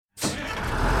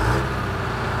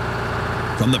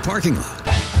From the parking lot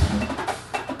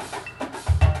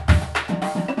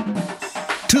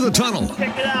to the tunnel.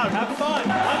 Check it out. Have fun.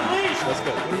 Unleash. Let's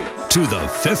go. To the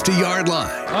 50-yard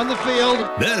line. On the field.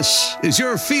 This is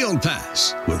your Field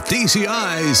Pass with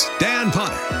DCI's Dan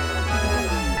Potter.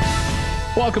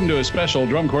 Welcome to a special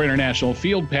Drum Corps International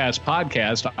Field Pass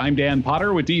podcast. I'm Dan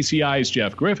Potter with DCI's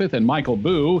Jeff Griffith and Michael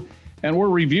Boo, and we're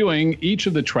reviewing each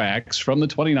of the tracks from the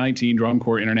 2019 Drum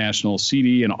Corps International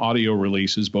CD and audio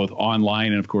releases, both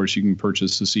online, and of course you can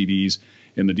purchase the CDs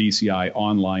in the DCI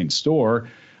online store.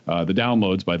 The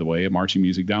downloads, by the way, at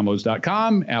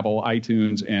marchingmusicdownloads.com, Apple,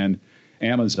 iTunes, and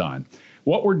Amazon.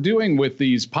 What we're doing with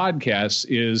these podcasts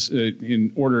is,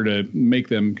 in order to make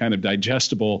them kind of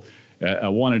digestible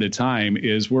one at a time,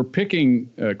 is we're picking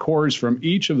cores from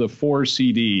each of the 4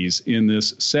 CDs in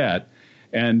this set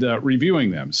and reviewing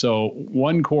them. So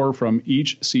one core from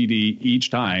each CD each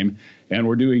time, and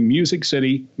we're doing Music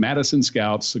City, Madison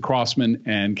Scouts, the Crossmen,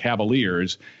 and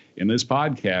Cavaliers in this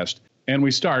podcast. And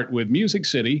we start with Music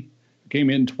City, came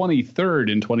in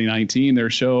 23rd in 2019, their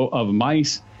show of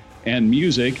Mice and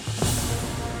Music.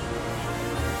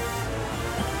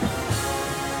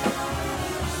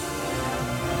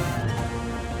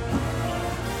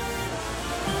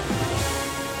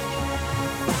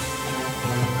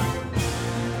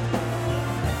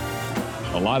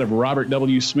 A lot of Robert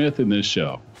W. Smith in this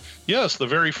show. Yes, the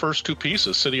very first 2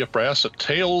 pieces, City of Brass and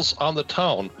Tales on the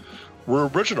Town, were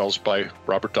originals by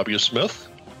Robert W. Smith.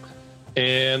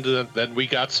 And then we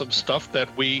got some stuff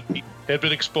that we had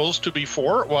been exposed to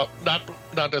before. Well,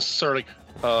 not necessarily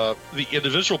the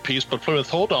individual piece, but Plymouth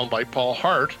Hoedown by Paul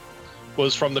Hart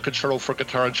was from the Concerto for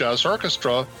Guitar and Jazz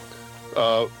Orchestra.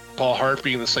 Paul Hart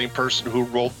being the same person who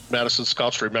wrote Madison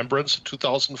Scouts Remembrance in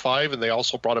 2005, and they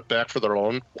also brought it back for their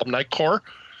own alumni corps.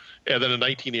 And then in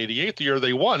 1988, the year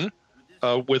they won,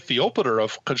 with the opener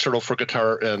of Concerto for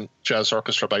Guitar and Jazz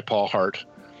Orchestra by Paul Hart.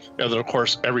 And then, of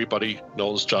course, everybody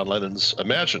knows John Lennon's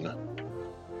Imagine.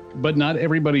 But not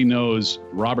everybody knows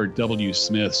Robert W.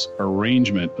 Smith's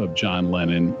arrangement of John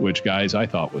Lennon, which, guys, I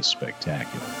thought was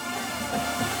spectacular.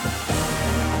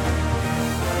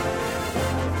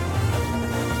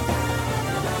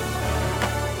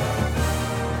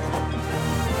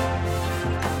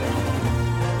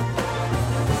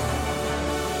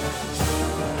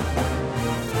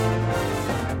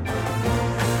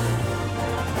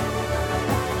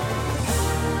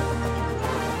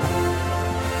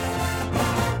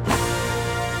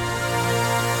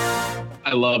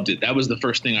 I loved it. That was the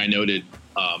first thing I noted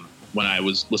when I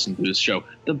was listening to this show.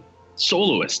 The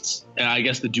soloists, and I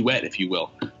guess the duet, if you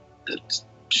will, it's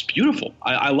just beautiful.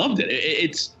 I loved it.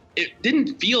 It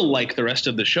didn't feel like the rest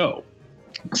of the show.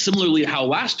 Similarly, how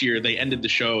last year they ended the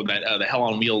show, that the Hell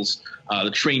on Wheels,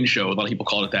 the train show, a lot of people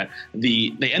called it that.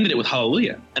 They ended it with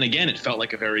Hallelujah, and again, it felt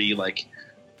like a very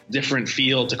different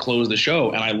feel to close the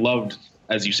show. And I loved,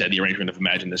 as you said, the arrangement of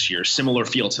Imagine this year. Similar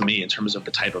feel to me in terms of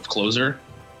the type of closer.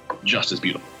 Just as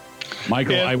beautiful.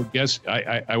 Michael, I would guess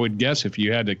I would guess if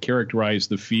you had to characterize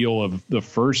the feel of the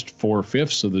first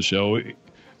 4/5 of the show,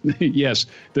 yes,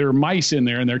 there are mice in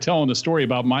there and they're telling a story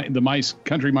about the mice,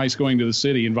 country mice going to the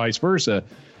city and vice versa.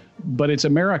 But it's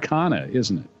Americana,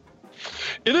 isn't it?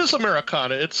 It is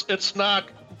Americana. It's not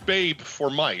Babe for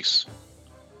mice.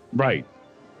 Right.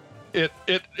 It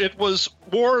was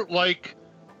more like,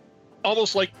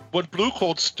 almost like when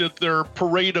Bluecoats did their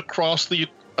Parade Across the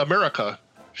America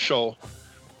show.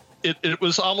 It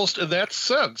was almost in that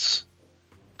sense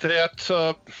that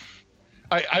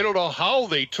I don't know how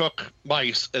they took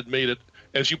mice and made it,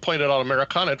 as you pointed out,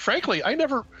 Americana. And frankly, I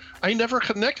never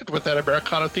connected with that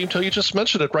Americana theme till you just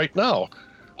mentioned it right now.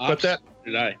 But that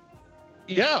did I?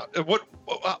 Yeah.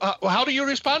 How do you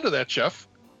respond to that, Jeff?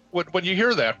 When you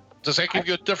hear that, does that give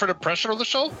you a different impression of the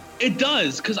show? It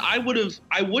does, because I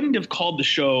wouldn't have called the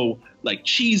show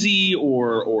cheesy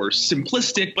or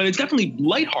simplistic, but it's definitely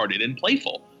lighthearted and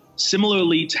playful,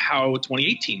 similarly to how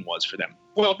 2018 was for them.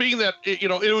 Well, being that,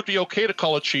 it would be okay to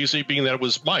call it cheesy, being that it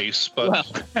was mice, but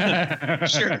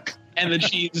sure. And the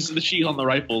cheese on the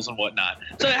rifles and whatnot.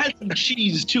 So it had some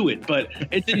cheese to it, but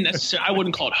it didn't necessarily. I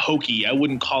wouldn't call it hokey. I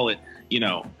wouldn't call it,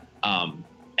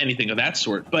 anything of that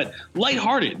sort. But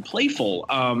lighthearted, playful,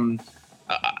 kind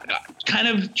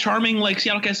of charming, like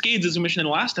Seattle Cascades, as we mentioned in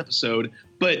the last episode,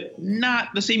 but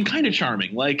not the same kind of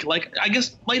charming. Like I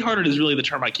guess lighthearted is really the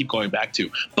term I keep going back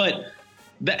to. But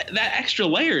that extra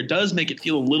layer does make it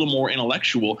feel a little more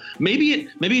intellectual. Maybe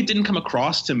it didn't come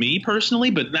across to me personally,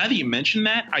 but now that you mention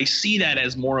that, I see that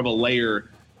as more of a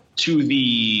layer to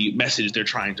the message they're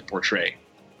trying to portray.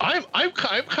 I'm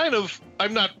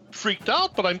not freaked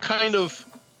out, but I'm kind of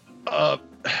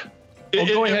Well,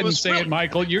 go ahead and say it,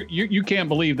 Michael. You can't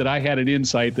believe that I had an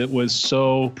insight that was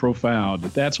so profound.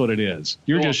 That's what it is.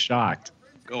 You're just shocked.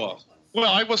 Go off. Well,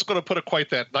 I wasn't going to put it quite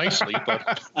that nicely,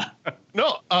 but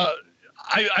no,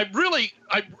 I'm really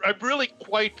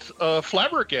quite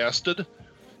flabbergasted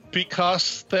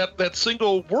because that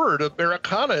single word,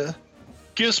 Americana,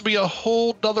 gives me a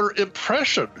whole other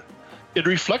impression in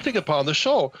reflecting upon the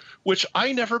show, which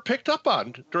I never picked up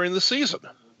on during the season.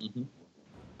 Mm-hmm.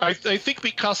 I think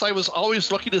because I was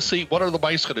always looking to see what are the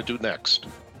mice going to do next.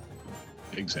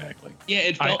 Exactly. Yeah,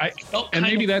 it felt and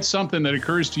maybe that's something that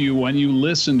occurs to you when you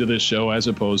listen to this show as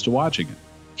opposed to watching it.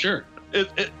 Sure.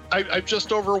 I'm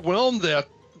just overwhelmed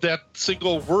that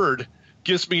single word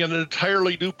gives me an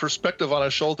entirely new perspective on a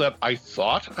show that I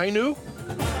thought I knew.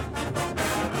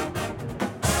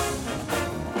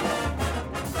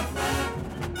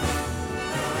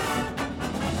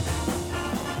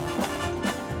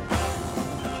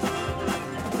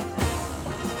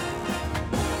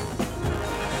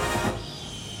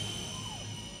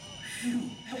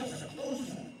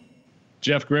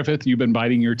 Jeff Griffith, you've been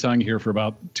biting your tongue here for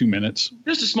about 2 minutes.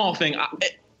 Just a small thing.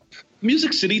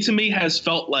 Music City to me has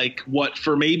felt like what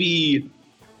for maybe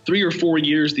 3 or 4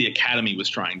 years the Academy was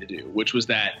trying to do, which was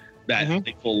that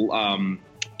playful,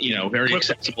 very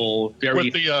accessible, very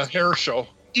with the hair show.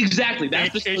 Exactly,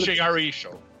 that's the HARE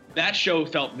show. That show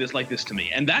felt like this to me,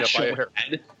 and that show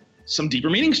had some deeper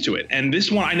meanings to it. And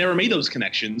this one, I never made those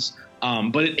connections.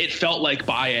 But it felt like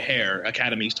by a hair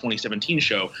Academy's 2017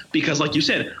 show, because like you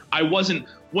said, I wasn't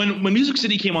when Music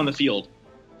City came on the field,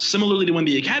 similarly to when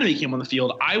the Academy came on the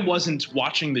field, I wasn't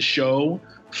watching the show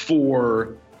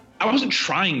I wasn't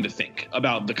trying to think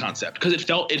about the concept because it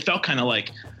felt kind of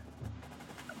like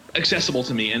accessible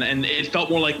to me, and it felt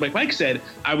more like Mike said,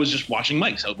 I was just watching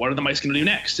mice. So what are the mice going to do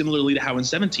next? Similarly to how in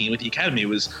 17 with the Academy, it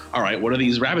was, all right, what are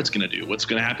these rabbits going to do? What's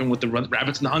going to happen with the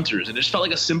rabbits and the hunters? And it just felt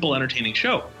like a simple, entertaining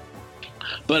show.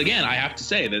 But again, I have to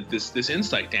say that this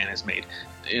insight Dan has made,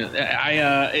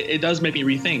 it does make me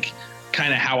rethink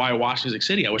kind of how I watch Music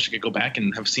City. I wish I could go back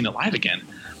and have seen it live again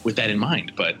with that in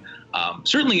mind. But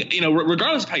certainly,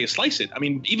 regardless of how you slice it, I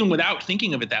mean, even without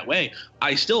thinking of it that way,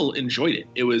 I still enjoyed it.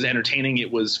 It was entertaining.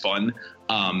 It was fun.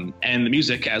 And the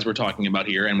music, as we're talking about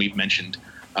here, and we've mentioned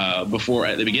before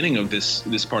at the beginning of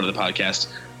this part of the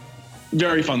podcast,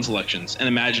 very fun selections. And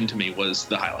Imagine to me was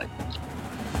the highlight.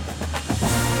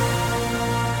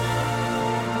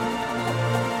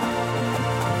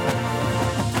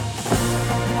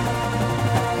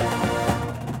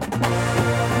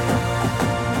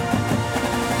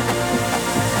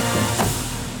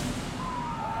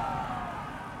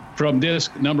 From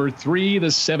disc number 3, the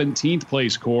 17th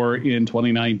place score in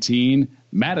 2019,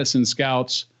 Madison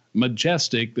Scouts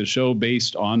Majestic, the show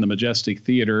based on the Majestic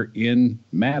Theater in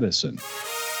Madison.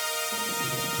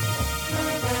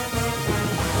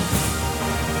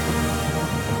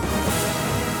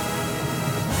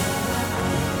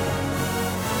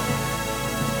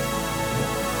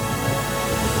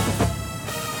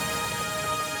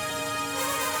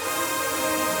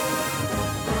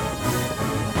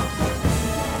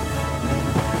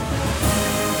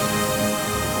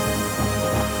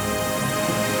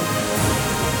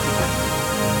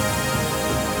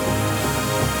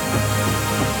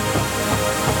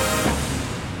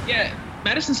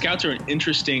 Madison Scouts are an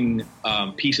interesting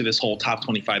piece of this whole top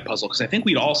 25 puzzle, because I think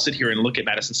we'd all sit here and look at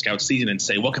Madison Scouts season and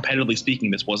say, well, competitively speaking,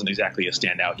 this wasn't exactly a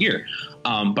standout year.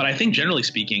 But I think generally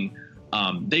speaking,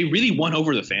 they really won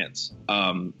over the fans.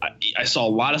 I saw a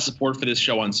lot of support for this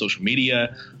show on social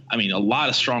media. I mean, a lot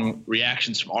of strong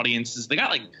reactions from audiences. They got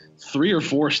like 3 or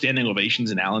 4 standing ovations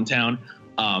in Allentown.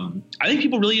 I think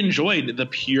people really enjoyed the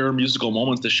pure musical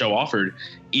moments the show offered,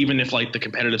 even if like the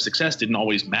competitive success didn't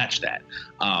always match that.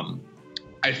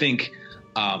 I think,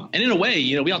 and in a way,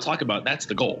 we all talk about that's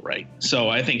the goal, right? So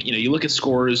I think, you look at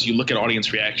scores, you look at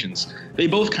audience reactions, they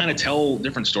both kind of tell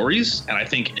different stories. And I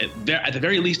think at the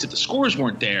very least, if the scores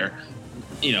weren't there,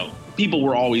 people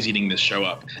were always eating this show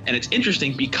up. And it's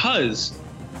interesting because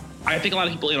I think a lot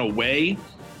of people in a way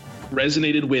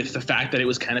resonated with the fact that it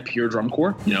was kind of pure drum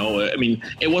corps. I mean,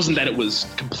 it wasn't that it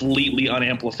was completely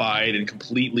unamplified and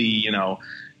completely,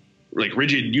 like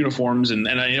rigid uniforms, and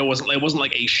it wasn't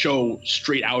like a show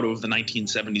straight out of the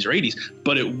 1970s or 80s,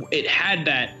 but it had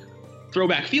that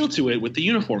throwback feel to it with the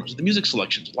uniforms, the music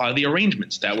selections, a lot of the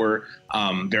arrangements that were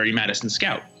very Madison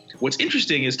Scout. What's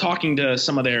interesting is talking to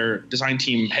some of their design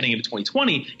team heading into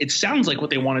 2020, it sounds like what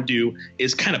they want to do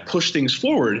is kind of push things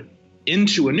forward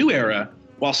into a new era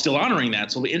while still honoring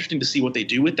that. So it'll be interesting to see what they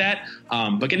do with that.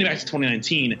 But getting back to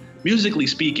 2019, musically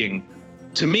speaking,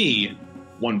 to me,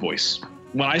 one voice.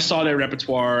 When I saw their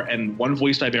repertoire and One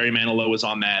Voice by Barry Manilow was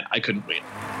on that, I couldn't wait.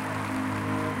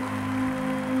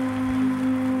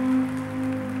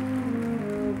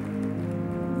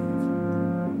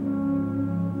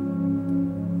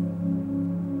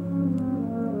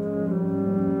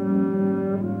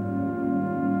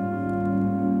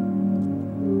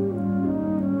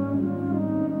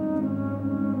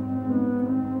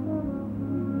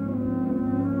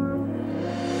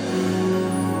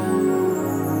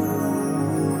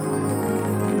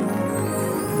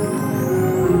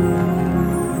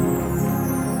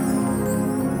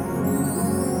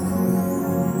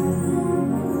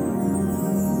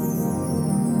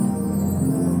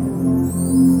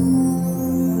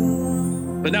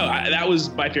 that was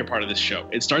my favorite part of this show.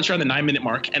 It starts around the 9-minute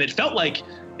mark, and it felt like,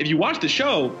 if you watch the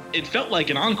show, it felt like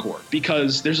an encore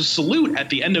because there's a salute at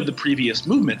the end of the previous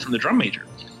movement from the drum major.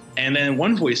 And then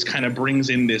one voice kind of brings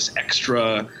in this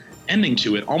extra ending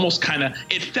to it, almost kind of,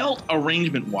 it felt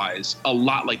arrangement-wise a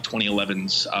lot like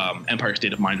 2011's Empire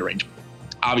State of Mind arrangement.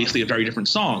 Obviously a very different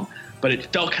song, but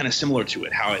it felt kind of similar to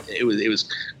it, how it was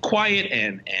quiet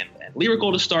and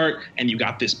lyrical to start, and you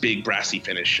got this big brassy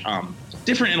finish.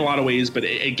 Different in a lot of ways, but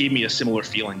it gave me a similar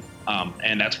feeling,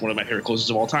 and that's one of my favorite closes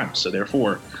of all time. So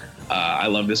therefore, I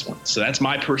love this one. So that's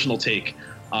my personal take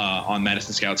on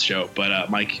Madison Scouts show. But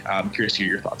Mike, I'm curious to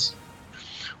hear your thoughts.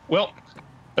 Well,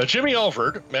 Jimmy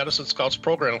Alvord, Madison Scouts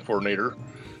program coordinator,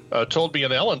 told me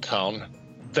in Allentown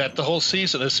that the whole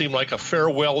season has seemed like a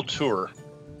farewell tour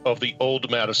of the old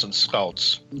Madison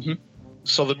Scouts. Mm-hmm.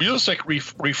 So the music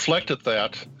reflected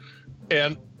that,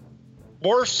 and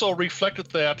more so reflected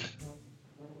that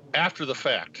after the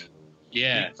fact.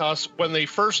 Yeah. Because when they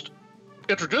first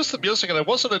introduced the music, and it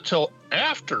wasn't until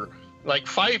after, like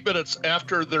 5 minutes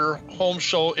after their home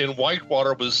show in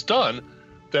Whitewater was done,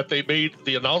 that they made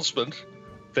the announcement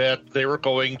that they were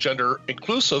going gender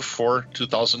inclusive for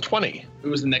 2020. It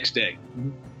was the next day.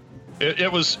 It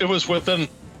was within,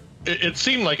 it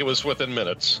seemed like it was within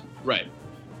minutes. Right.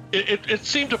 It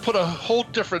seemed to put a whole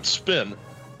different spin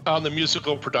on the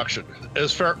musical production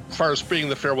as far as being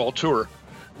the farewell tour.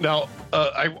 Now,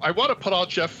 I want to put out,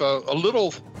 Jeff, a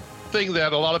little thing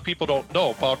that a lot of people don't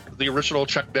know about the original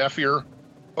Chuck Napier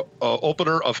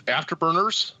opener of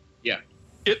Afterburners. Yeah.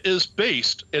 It is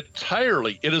based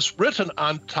entirely, it is written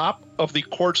on top of the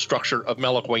chord structure of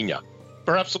Malagueña,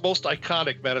 perhaps the most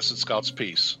iconic Madison Scouts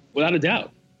piece. Without a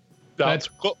doubt. Now,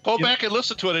 go back and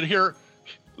listen to it and hear,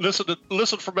 listen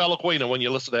for Malagueña when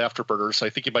you listen to Afterburners. I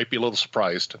think you might be a little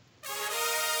surprised.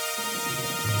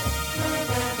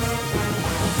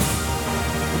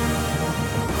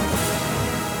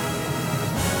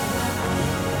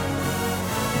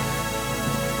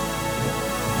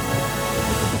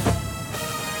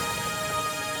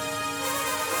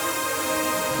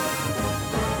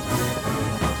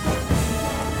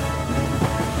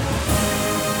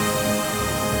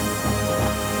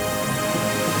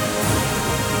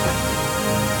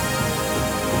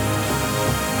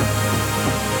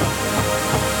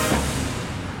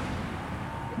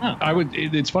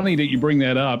 It's funny that you bring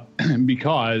that up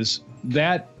because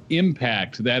that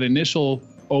impact, that initial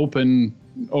opening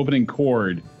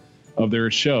chord of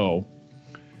their show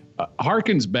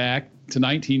harkens back to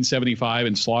 1975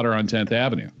 and Slaughter on 10th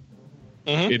Avenue.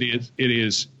 Mm-hmm. It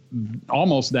is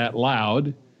almost that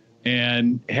loud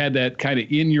and had that kind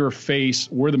of in your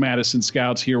face, we're the Madison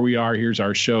Scouts, here we are, here's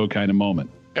our show kind of moment.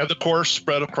 And the chorus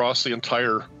spread across the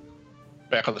entire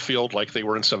back of the field like they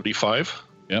were in 75.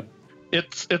 Yep.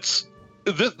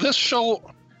 This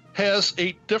show has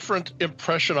a different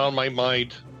impression on my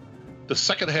mind the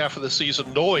second half of the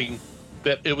season, knowing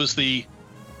that it was the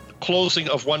closing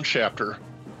of one chapter,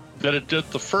 than it did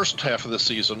the first half of the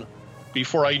season,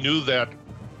 before I knew that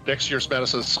next year's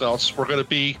Madison Scouts were going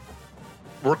to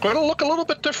look a little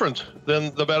bit different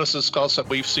than the Madison Scouts that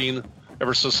we've seen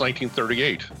ever since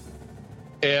 1938.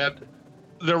 And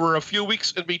there were a few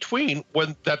weeks in between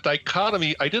when that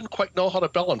dichotomy, I didn't quite know how to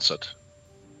balance it.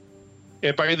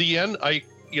 And by the end, I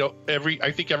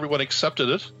think everyone accepted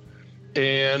it.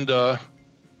 And,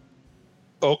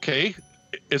 okay,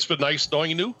 it's been nice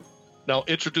knowing you. Now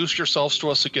introduce yourselves to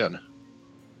us again.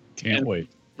 Can't wait.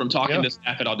 From talking to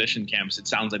staff at audition camps, it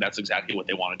sounds like that's exactly what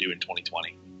they want to do in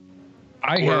 2020.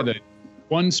 I had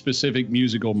one specific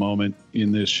musical moment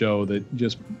in this show that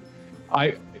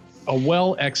a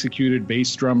well-executed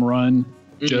bass drum run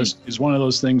just is one of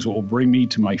those things that will bring me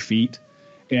to my feet.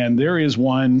 And there is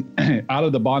one out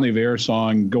of the Bon Iver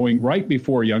song going right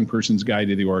before Young Person's Guide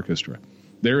to the Orchestra.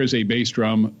 There is a bass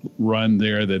drum run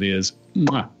there that is,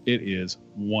 it is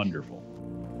wonderful.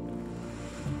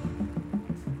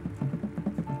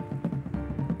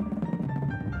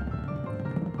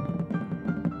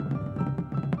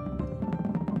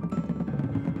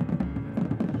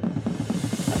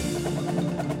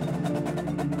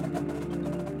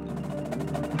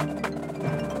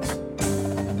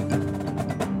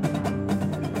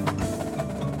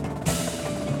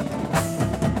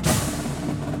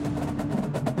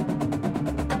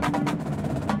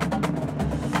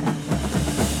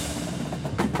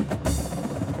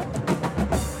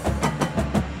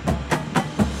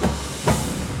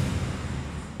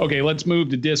 Okay, let's move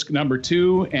to disc number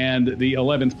 2 and the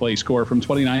 11th place score from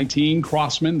 2019.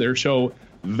 Crossman, their show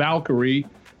Valkyrie.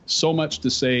 So much to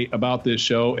say about this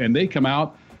show, and they come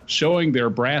out showing their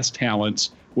brass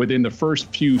talents within the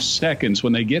first few seconds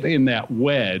when they get in that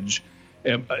wedge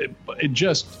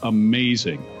Just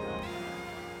amazing.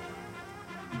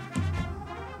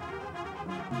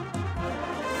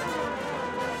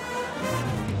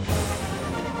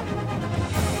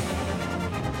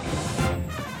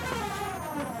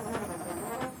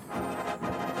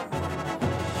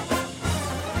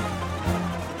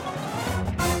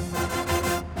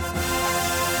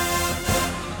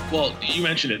 Well, you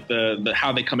mentioned it, the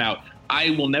how they come out.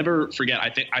 I will never forget.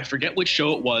 I forget which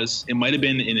show it was. It might have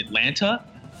been in Atlanta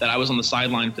that I was on the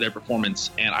sideline for their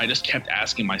performance, and I just kept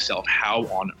asking myself, how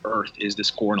on earth is this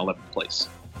score in 11th place?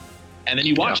 And then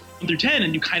you watch 1 through 10,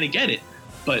 and you kind of get it.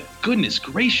 But goodness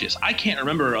gracious, I can't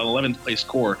remember an 11th place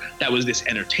score that was this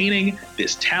entertaining,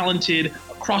 this talented,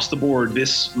 across the board,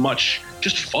 this much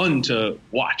just fun to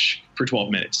watch for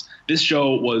 12 minutes. This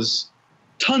show was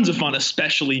tons of fun,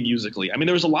 especially musically. I mean,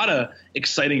 there was a lot of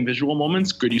exciting visual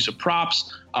moments, good use of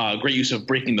props, great use of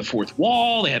breaking the fourth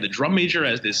wall. They had the drum major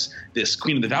as this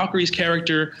Queen of the Valkyries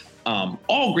character.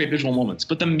 All great visual moments.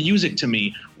 But the music to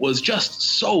me was just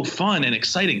so fun and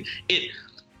exciting.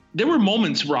 There were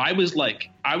moments where I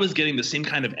was getting the same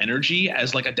kind of energy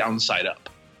as like a Downside Up,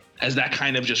 as that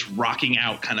kind of just rocking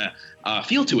out kind of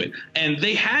feel to it. And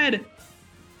they had,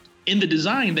 in the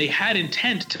design, they had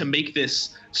intent to make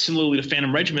this similarly to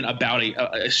Phantom Regiment about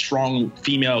a strong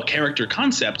female character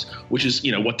concept, which is,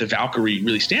 what the Valkyrie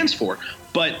really stands for.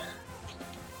 But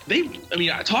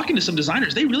talking to some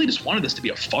designers, they really just wanted this to be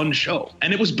a fun show,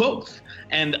 and it was both.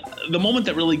 And the moment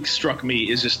that really struck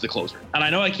me is just the closer. And I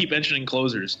know I keep mentioning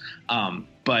closers,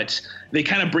 but they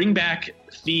kind of bring back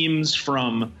themes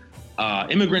from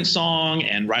Immigrant Song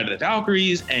and Ride of the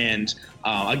Valkyries, and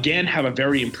again have a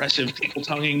very impressive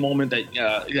triple-tonguing moment that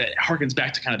harkens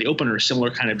back to kind of the opener,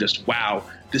 similar kind of just, wow,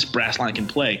 this brass line can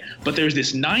play. But there's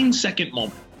this 9-second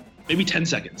moment, maybe 10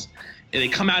 seconds, and they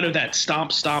come out of that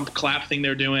stomp, clap thing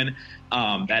they're doing,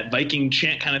 that Viking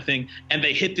chant kind of thing, and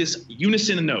they hit this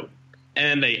unison note,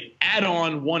 and they add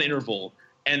on one interval,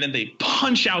 and then they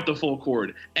punch out the full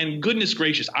chord. And goodness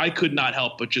gracious, I could not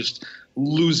help but just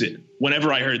lose it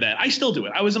whenever I heard that. I still do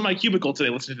it. I was in my cubicle today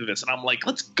listening to this, and I'm like,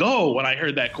 let's go when I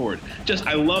heard that chord.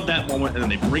 I love that moment, and then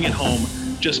they bring it home.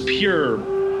 Just pure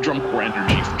drum corps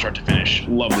energy from start to finish.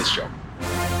 Love this show.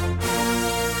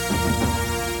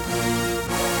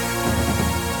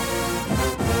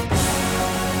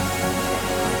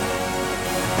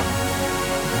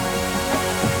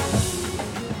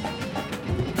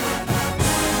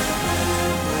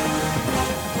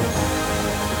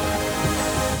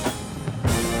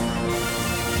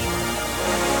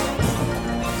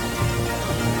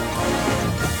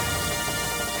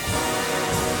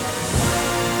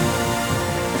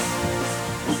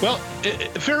 Well,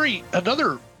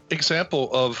 another example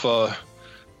of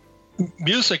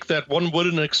music that one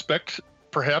wouldn't expect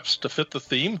perhaps to fit the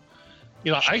theme.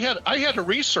 I had to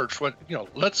research what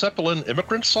Led Zeppelin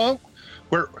Immigrant Song,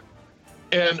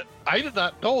 and I did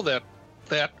not know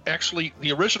that actually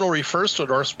the original refers to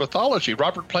Norse mythology.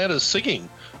 Robert Plant is singing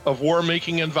of war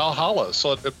making in Valhalla,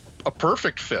 so a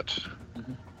perfect fit.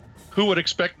 Mm-hmm. Who would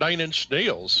expect 9 Inch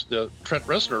Nails, the Trent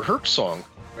Reznor Hurt song?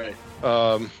 Right.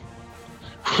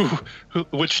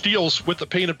 Which deals with the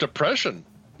pain of depression.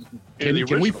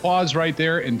 Can we pause right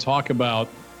there and talk about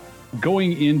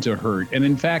going into Hurt, and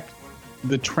in fact,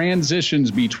 the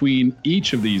transitions between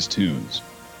each of these tunes?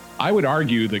 I would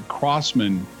argue that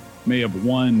Crossman may have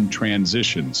won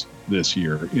transitions this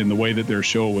year in the way that their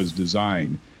show was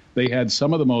designed. They had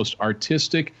some of the most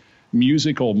artistic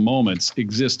musical moments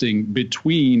existing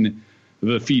between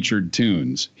the featured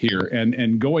tunes here,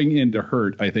 and going into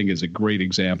Hurt, I think, is a great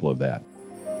example of that.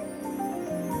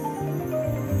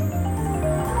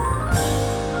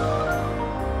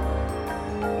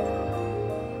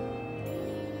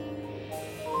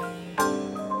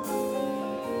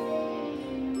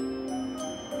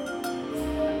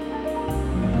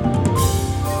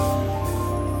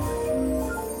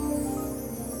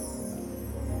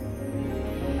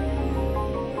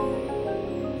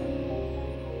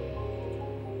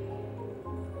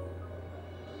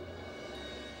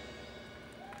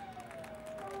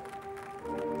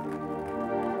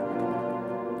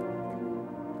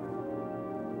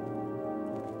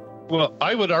 Well,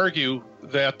 I would argue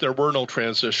that there were no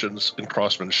transitions in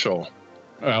Crossman's show.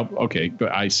 Okay,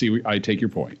 but I take your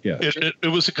point. Yeah, it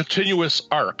was a continuous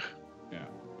arc. Yeah,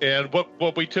 and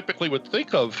what we typically would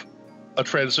think of a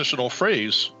transitional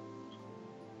phrase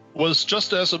was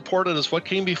just as important as what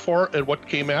came before and what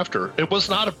came after. It was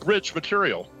not a bridge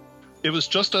material. It was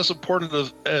just as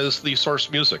important as the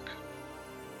source music.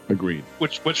 Agreed.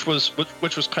 Which was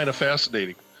kind of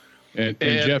fascinating. And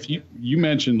Jeff, you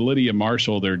mentioned Lydia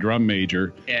Marshall, their drum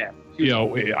major. Yeah.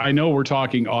 I know we're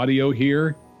talking audio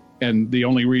here, and the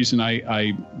only reason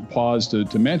I paused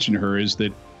to mention her is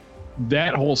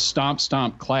that whole stomp,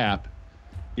 stomp, clap,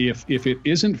 if it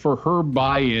isn't for her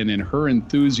buy-in and her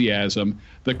enthusiasm,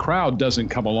 the crowd doesn't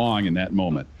come along in that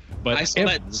moment. But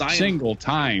every single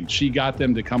time she got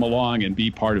them to come along and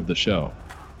be part of the show.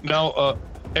 Now,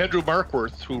 Andrew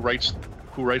Markworth, who writes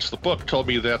the book, told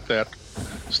me that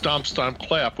stomp, stomp,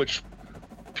 clap, which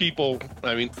people,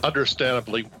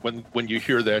 understandably, when you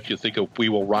hear that, you think of "We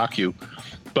Will Rock You,"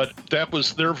 but that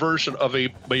was their version of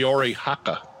a Maori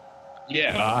haka.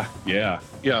 Yeah. Yeah.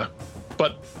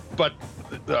 But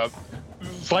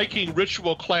Viking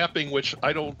ritual clapping, which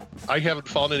I haven't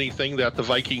found anything that the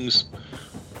Vikings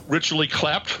ritually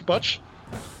clapped much,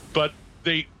 but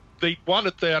they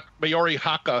wanted that Maori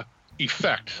haka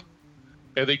effect,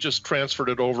 and they just transferred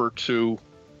it over to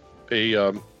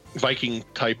a Viking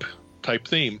type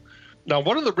theme. Now,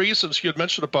 one of the reasons you had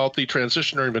mentioned about the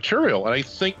transitionary material, and I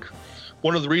think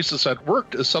one of the reasons that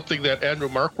worked is something that Andrew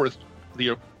Markworth,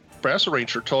 the brass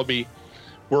arranger, told me: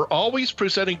 we're always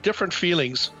presenting different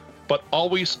feelings, but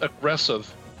always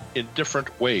aggressive in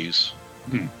different ways.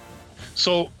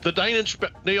 So the 9 Inch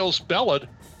Nails ballad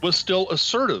was still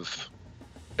assertive.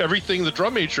 Everything the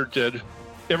drum major did,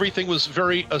 everything was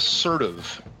very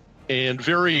assertive and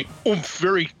very oomph,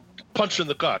 very punch in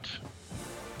the gut.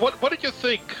 What did you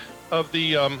think of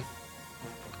the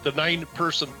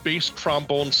 9-person bass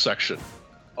trombone section?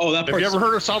 Oh, that have you ever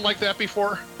heard it sound like that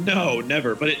before? No,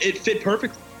 never. But it fit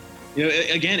perfectly.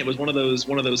 Again, it was one of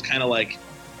those kind of like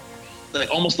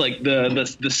almost like the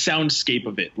soundscape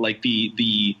of it, like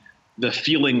the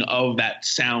feeling of that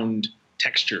sound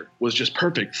texture was just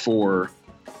perfect for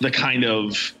the kind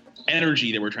of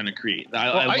energy that we're trying to create.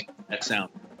 I love that sound.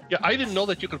 Yeah, I didn't know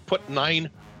that you could put 9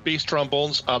 bass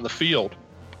trombones on the field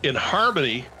in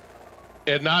harmony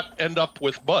and not end up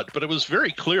with mud, but it was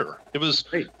very clear. It was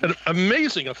an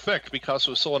amazing effect because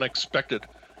it was so unexpected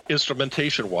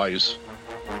instrumentation-wise.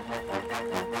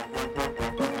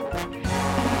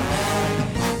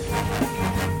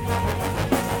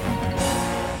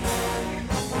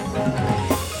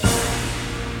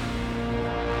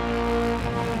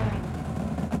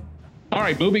 All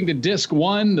right, moving to Disc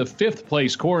 1, the 5th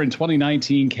place score in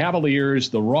 2019, Cavaliers,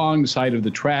 The Wrong Side of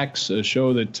the Tracks, a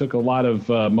show that took a lot of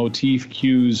motif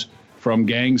cues from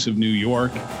Gangs of New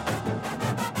York.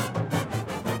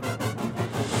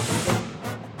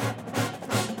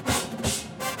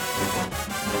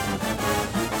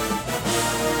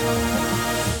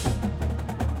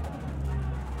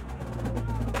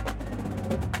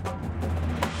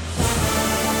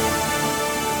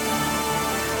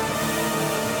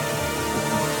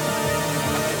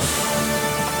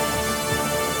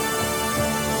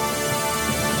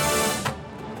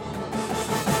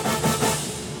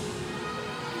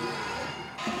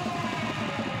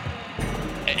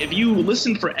 If you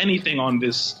listen for anything on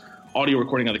this audio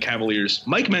recording of the Cavaliers,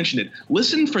 Mike mentioned it.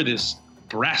 Listen for this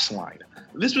brass line.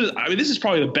 This is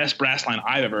probably the best brass line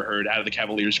I've ever heard out of the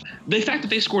Cavaliers. The fact that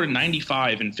they scored a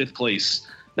 95 in 5th place,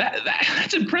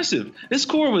 that's impressive. This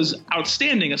score was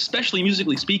outstanding, especially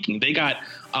musically speaking.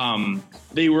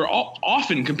 They were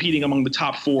often competing among the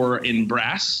top 4 in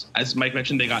brass. As Mike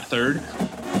mentioned, they got 3rd.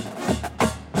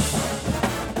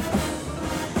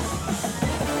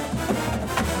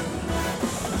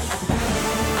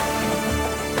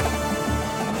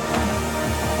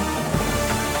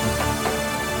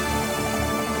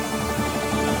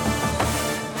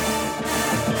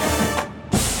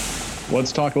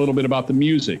 Let's talk a little bit about the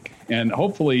music. And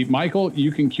hopefully, Michael,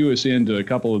 you can cue us into a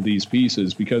couple of these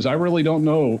pieces, because I really don't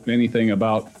know anything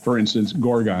about, for instance,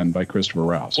 Gorgon by Christopher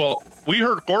Rouse. Well, we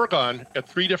heard Gorgon at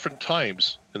 3 different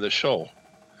times in the show.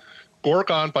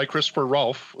 Gorgon by Christopher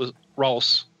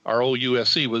Rouse,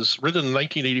 R-O-U-S-E, was written in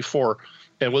 1984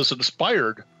 and was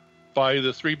inspired by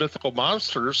the 3 mythical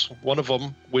monsters, one of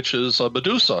them which is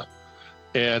Medusa.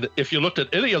 And if you looked at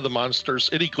any of the monsters,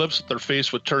 any glimpse at their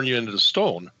face would turn you into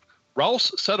stone.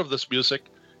 Rouse said of this music,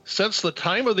 "Since the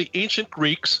time of the ancient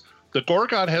Greeks, the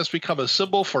Gorgon has become a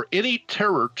symbol for any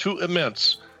terror too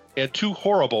immense and too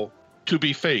horrible to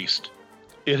be faced.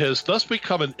 It has thus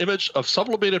become an image of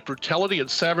sublimated brutality and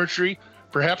savagery,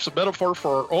 perhaps a metaphor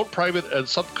for our own private and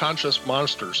subconscious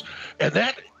monsters." And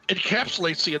that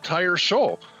encapsulates the entire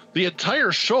show. The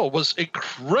entire show was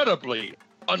incredibly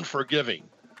unforgiving.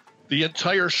 The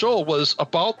entire show was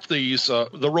about these,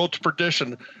 the road to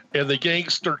perdition and the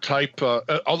gangster type,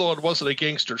 although it wasn't a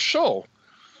gangster show.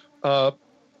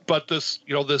 But this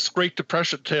Great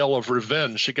Depression tale of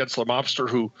revenge against the mobster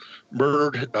who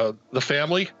murdered the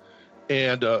family.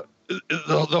 And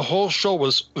the whole show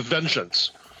was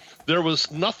vengeance. There was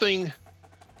nothing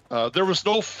There was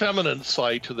no feminine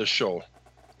side to the show.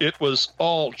 It was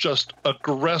all just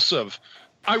aggressive.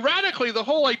 Ironically, the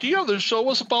whole idea of this show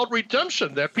was about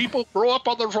redemption, that people grow up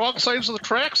on the wrong sides of the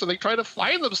tracks and they try to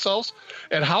find themselves,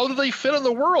 and how do they fit in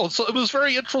the world? So it was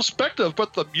very introspective,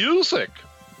 but the music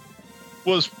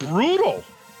was brutal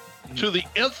to the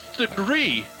nth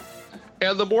degree.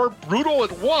 And the more brutal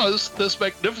it was, this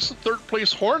magnificent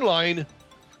third-place horn line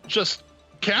just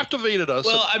captivated us.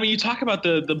 Well, I mean, you talk about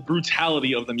the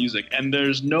brutality of the music, and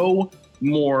there's no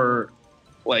more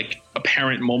like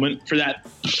apparent moment for that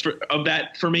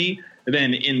for me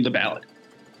than in the ballad.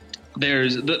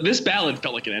 This ballad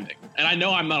felt like an ending, and I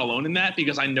know I'm not alone in that,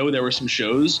 because I know there were some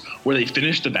shows where they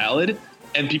finished the ballad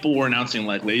and people were announcing,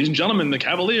 like, ladies and gentlemen, the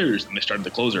Cavaliers, and they started the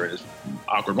closer in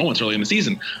awkward moments early in the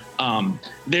season.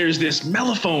 There's this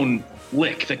mellophone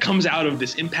lick that comes out of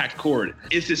this impact chord.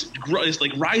 It's this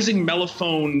like rising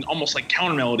mellophone, almost like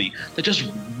counter melody that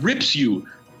just rips you.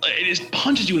 It just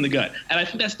punches you in the gut. And I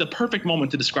think that's the perfect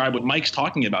moment to describe what Mike's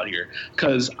talking about here,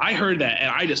 because I heard that and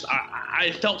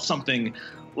I felt something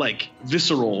like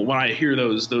visceral when I hear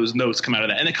those notes come out of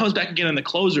that. And it comes back again in the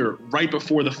closer right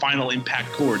before the final impact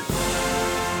chord.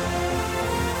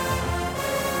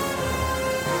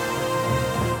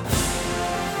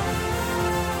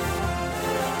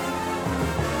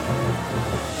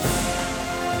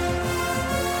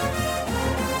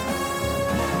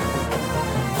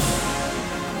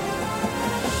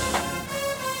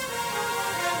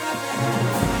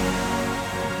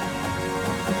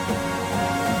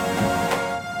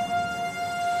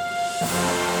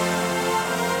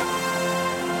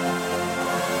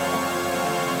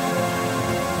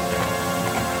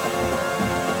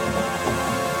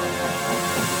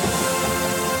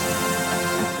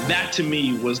 That to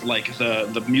me was like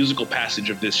the musical passage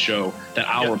of this show that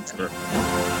I'll remember.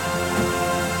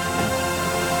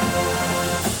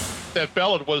 That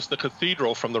ballad was the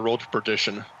cathedral from The Road to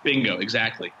Perdition. Bingo,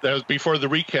 exactly. That was before the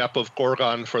recap of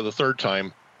Gorgon for the third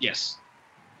time. Yes.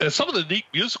 And some of the neat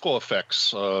musical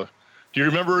effects. Do you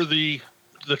remember the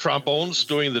trombones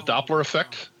doing the Doppler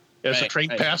effect as the train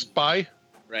passed by?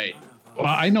 Right. Well,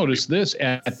 I noticed this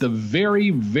at the very,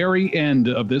 very end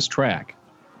of this track.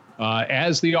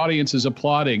 As the audience is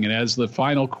applauding and as the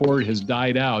final chord has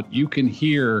died out, you can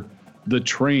hear the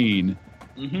train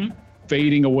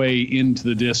fading away into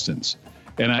the distance.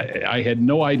 And I had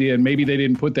no idea, and maybe they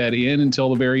didn't put that in until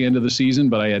the very end of the season,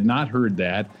 but I had not heard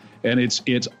that, and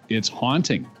it's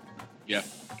haunting. Yeah,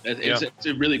 it's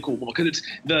really cool because it's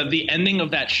the ending of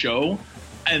that show.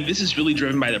 And this is really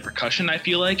driven by the percussion, I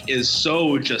feel like, is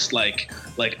so just like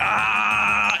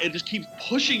it just keeps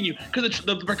pushing you, because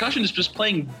the percussion is just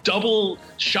playing double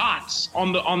shots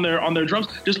on their drums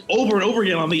just over and over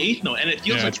again on the eighth note, and it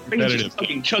feels like it's just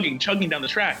chugging down the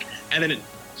track, and then it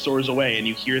soars away, and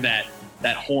you hear that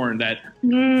horn that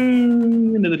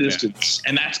into the distance,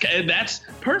 and that's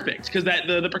perfect, because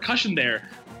the percussion there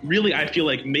really, I feel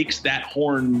like, makes that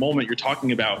horn moment you're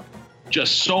talking about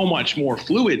just so much more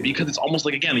fluid, because it's almost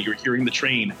like, again, you're hearing the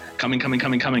train coming,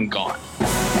 gone.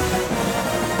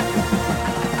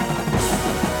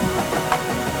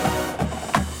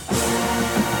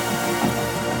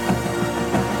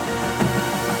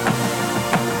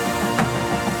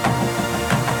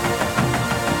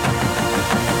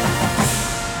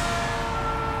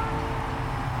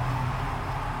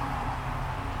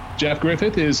 Jeff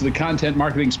Griffith is the content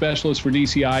marketing specialist for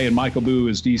DCI, and Michael Boo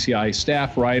is DCI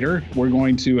staff writer. We're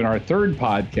going to, in our third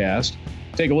podcast,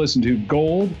 take a listen to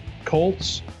Gold,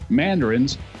 Colts,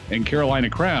 Mandarins, and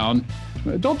Carolina Crown.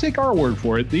 Don't take our word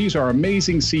for it. These are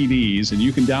amazing CDs, and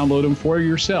you can download them for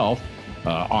yourself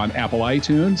on Apple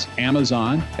iTunes,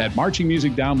 Amazon, at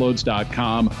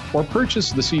marchingmusicdownloads.com, or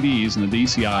purchase the CDs in the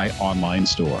DCI online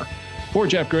store. For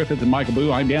Jeff Griffith and Michael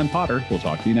Boo, I'm Dan Potter. We'll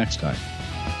talk to you next time.